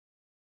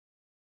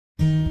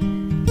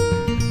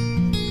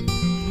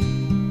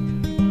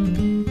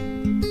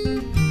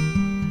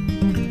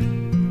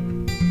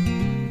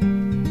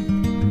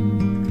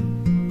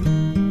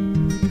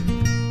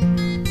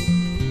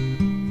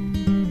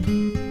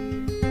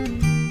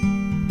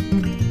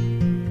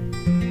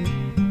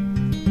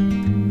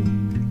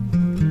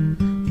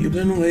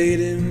You've been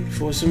waiting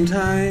for some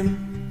time.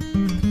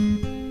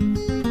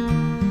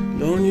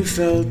 Alone you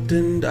felt,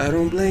 and I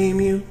don't blame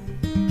you.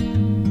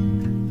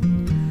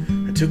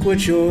 I took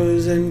what's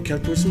yours and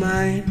kept what's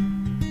mine.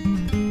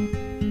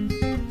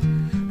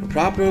 A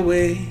proper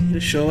way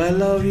to show I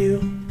love you.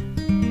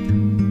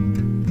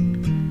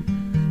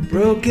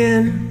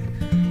 Broken,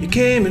 you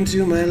came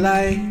into my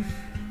life,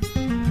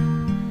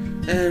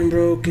 and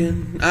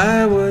broken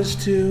I was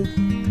too.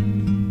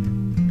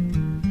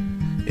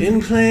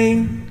 In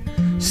plain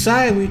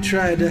sight we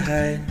tried to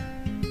hide.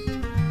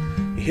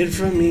 You hid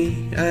from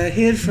me, I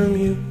hid from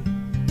you.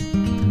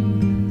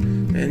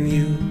 And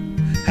you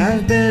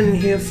have been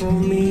here for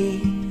me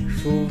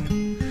for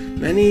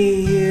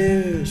many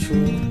years, for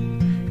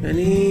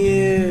many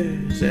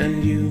years.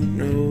 And you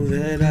know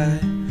that I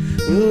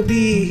will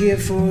be here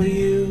for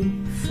you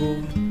for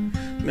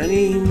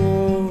many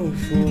more,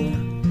 for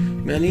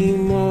many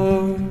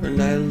more.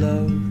 And I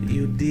love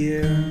you,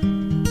 dear.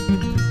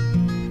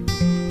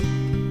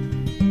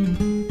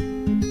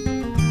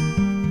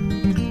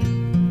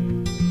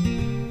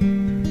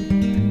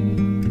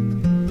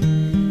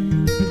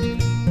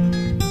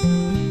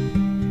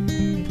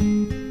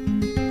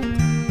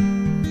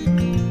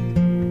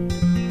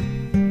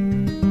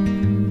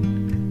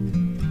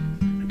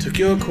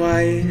 Your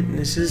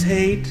quietness is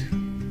hate.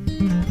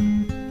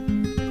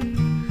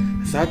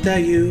 I thought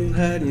that you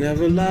had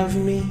never loved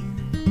me.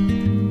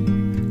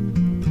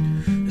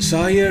 I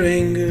saw your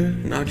anger,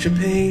 not your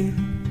pain.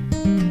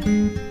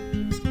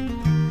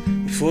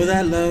 Before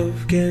that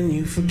love, can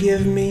you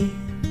forgive me?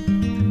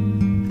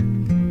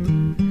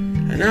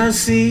 And I'll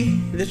see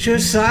that your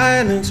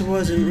silence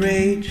wasn't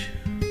rage,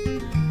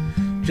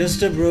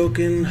 just a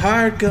broken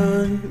heart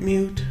gone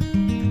mute.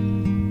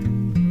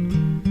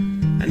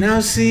 And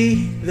I'll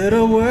see that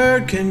a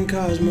word can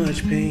cause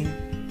much pain,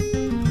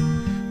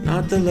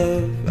 not the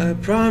love I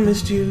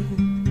promised you.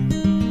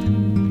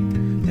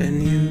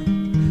 And you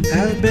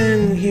have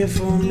been here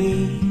for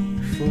me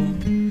for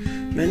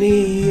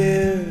many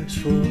years,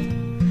 for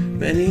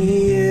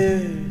many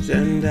years.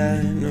 And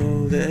I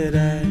know that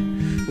I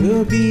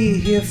will be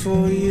here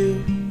for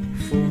you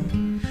for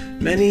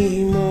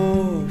many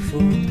more,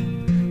 for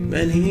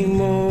many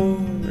more.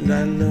 And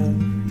I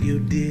love you,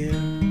 dear.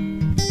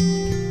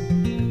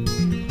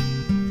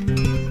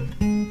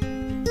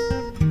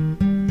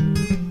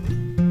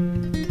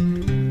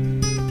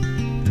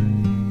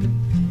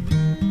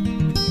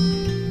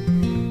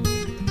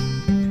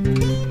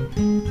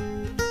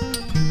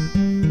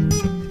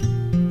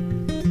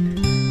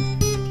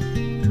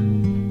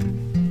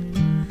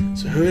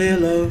 Hurry,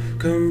 love,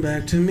 come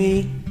back to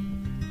me.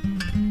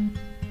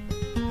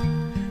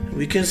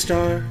 We can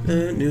start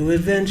a new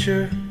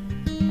adventure.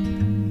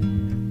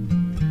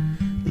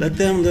 Let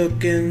them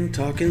look and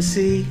talk and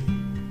see.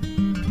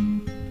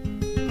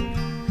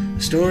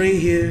 A story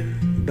here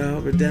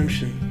about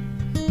redemption.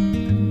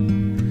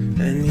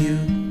 And you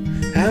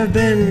have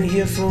been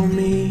here for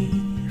me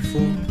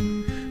for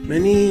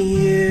many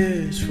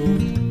years, for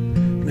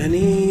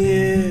many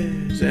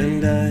years.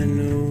 And I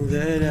know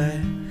that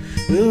I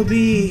will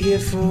be here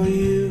for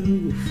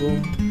you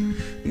for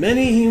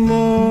many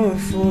more,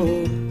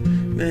 for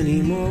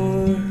many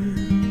more.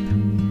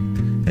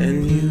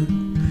 And you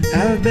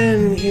have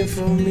been here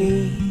for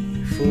me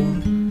for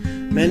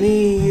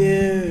many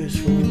years,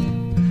 for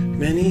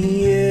many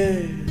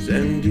years.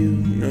 And you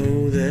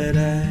know that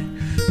I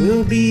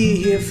will be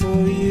here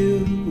for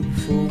you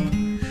for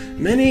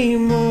many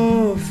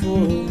more,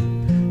 for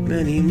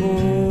many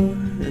more.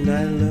 And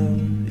I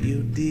love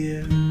you,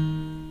 dear.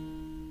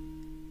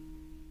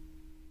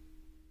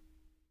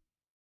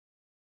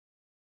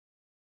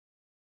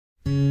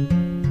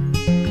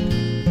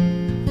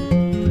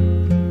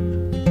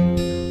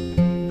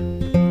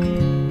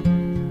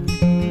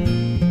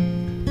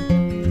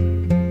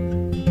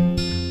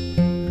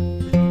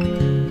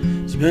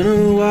 It's been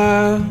a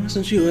while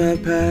since you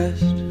have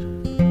passed.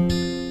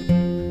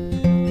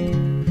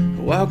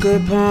 I walk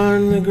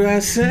upon the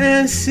grass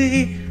and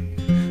see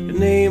your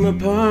name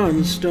upon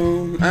the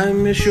stone. I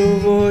miss your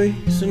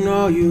voice and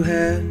all you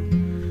had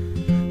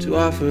to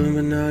offer,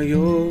 but now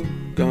you're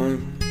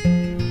gone.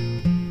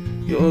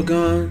 You're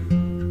gone.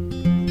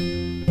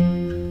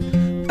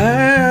 I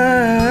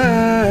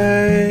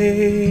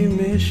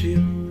miss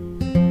you.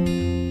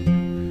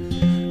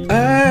 I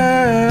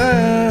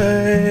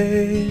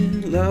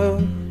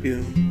love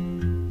you.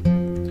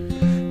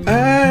 I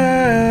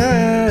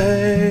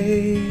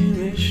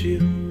miss you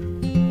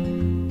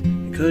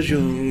because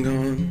you're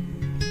gone.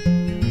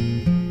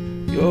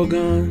 You're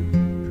gone.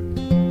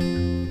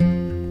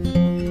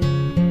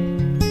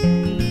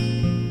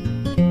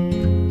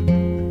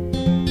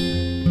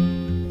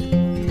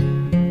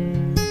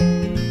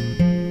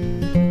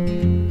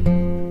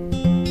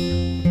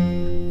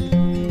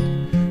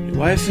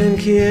 Wife and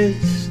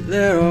kids,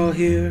 they're all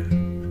here.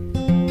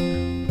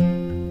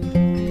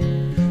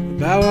 We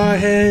bow our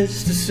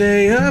heads to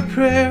say a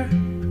prayer.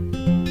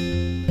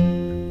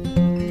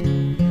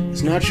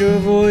 It's not your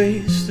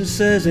voice that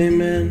says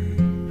amen,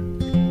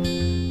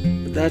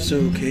 but that's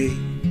okay.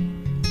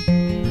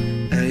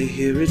 I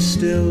hear it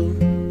still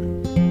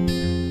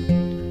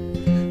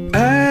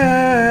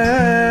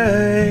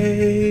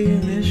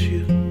miss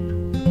you.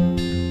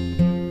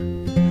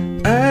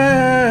 I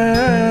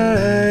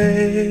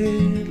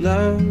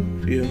love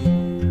you.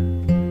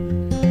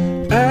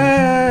 I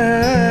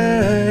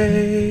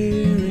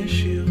miss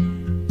you,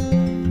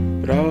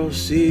 but I'll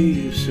see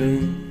you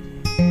soon.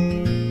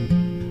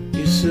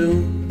 You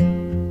soon.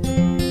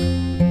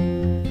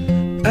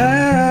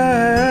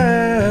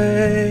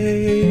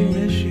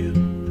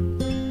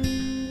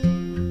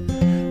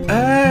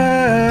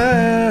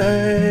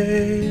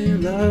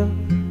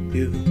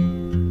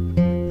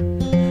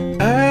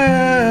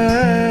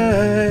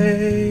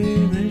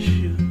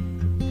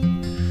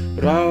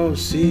 But I'll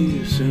see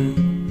you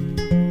soon.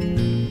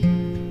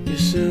 You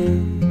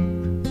soon.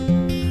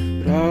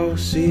 But I'll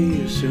see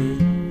you soon.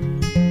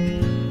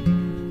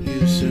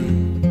 You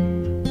soon.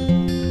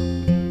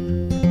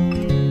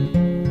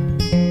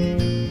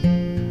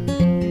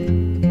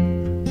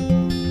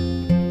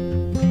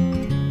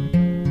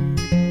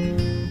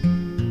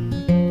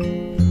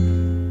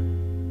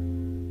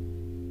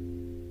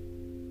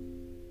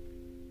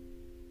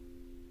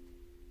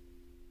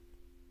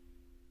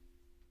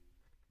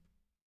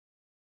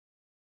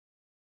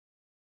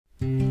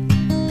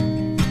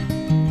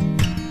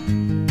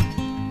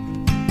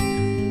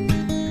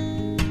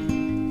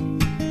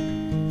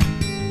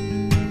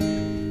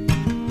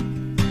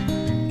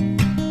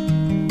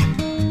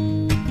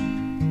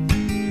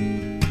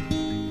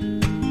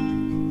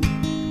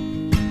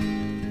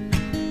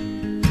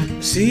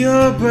 See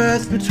your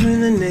breath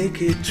between the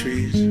naked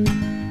trees.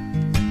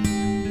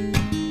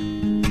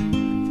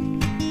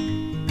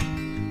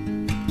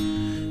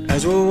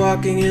 As we're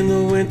walking in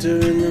the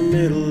winter in the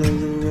middle of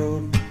the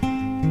road.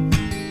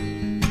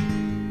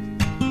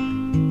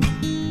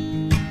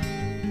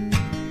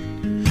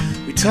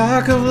 We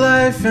talk of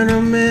life and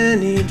our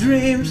many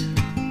dreams.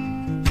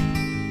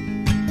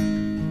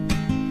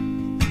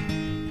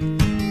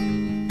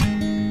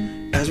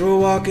 As we're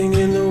walking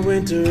in the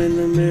winter in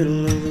the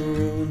middle of the road.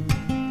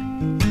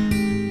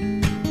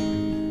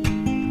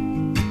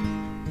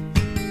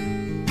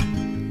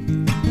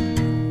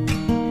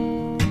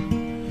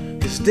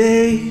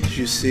 Days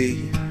you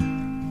see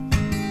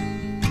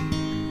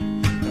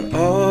are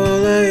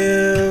all I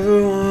ever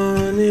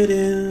wanted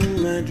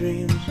in my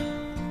dreams.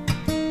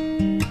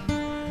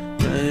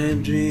 My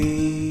dreams.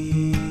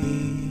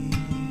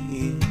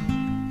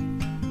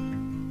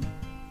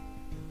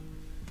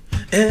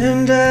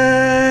 And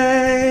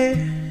I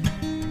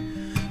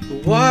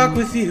will walk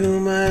with you,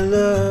 my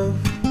love.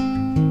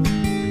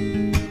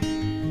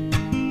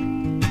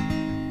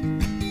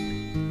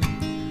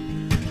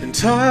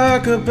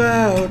 Talk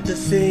about the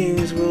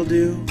things we'll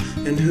do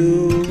and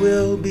who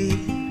we'll be.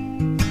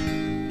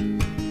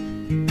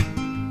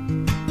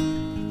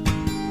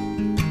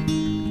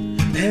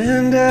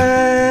 And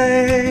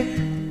I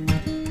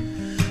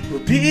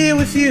will be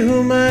with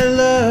you, my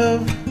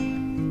love.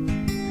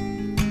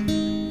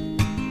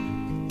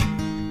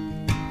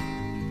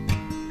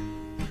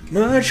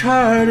 Much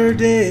harder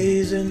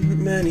days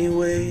in many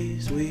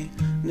ways we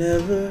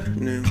never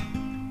knew.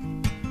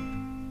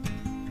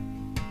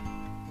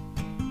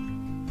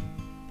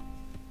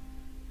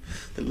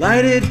 The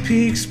lighted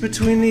peaks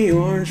between the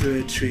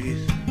orange-red trees.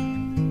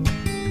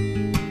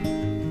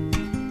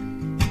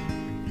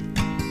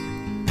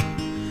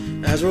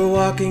 As we're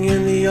walking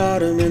in the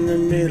autumn in the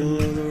middle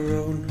of the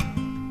road.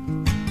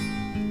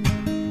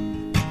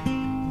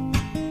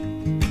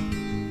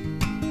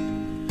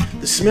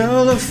 The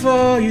smell of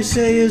fall you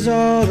say is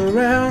all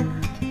around.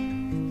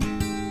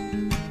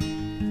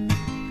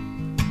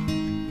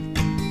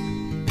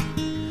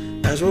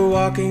 As we're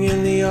walking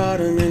in the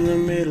autumn in the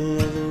middle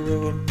of the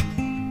road.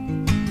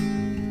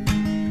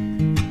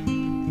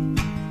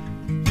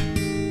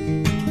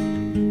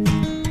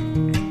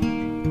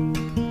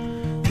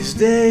 These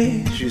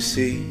days you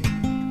see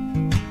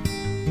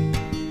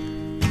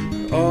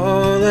are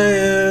all I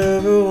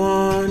ever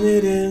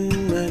wanted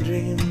in my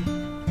dream.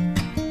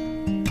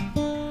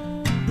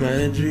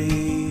 My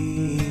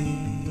dream.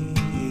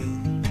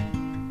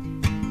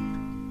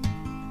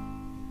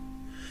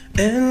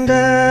 And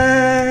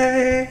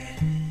I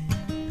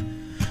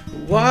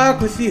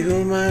walk with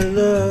you, my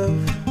love.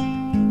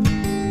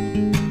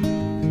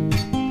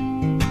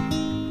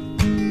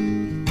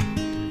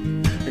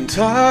 And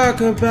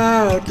talk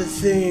about the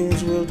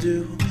things we'll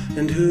do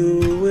and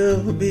who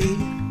we'll be.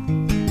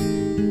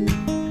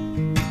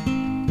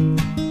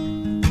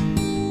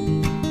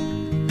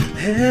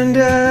 And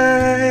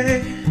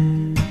I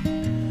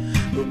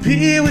will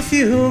be with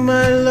you,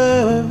 my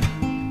love.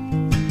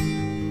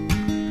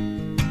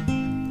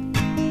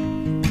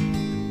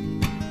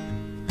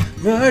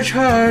 Much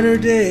harder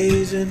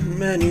days in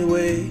many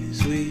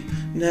ways we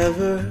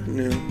never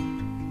knew.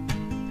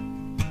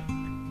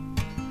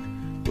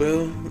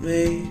 We'll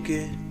make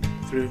it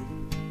through.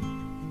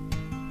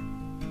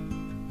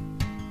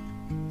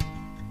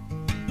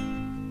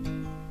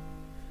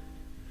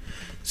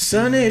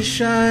 Sun it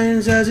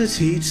shines as its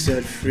heat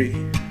set free.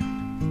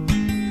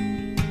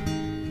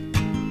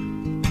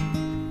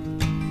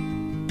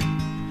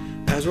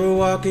 As we're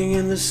walking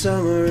in the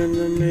summer in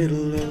the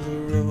middle of the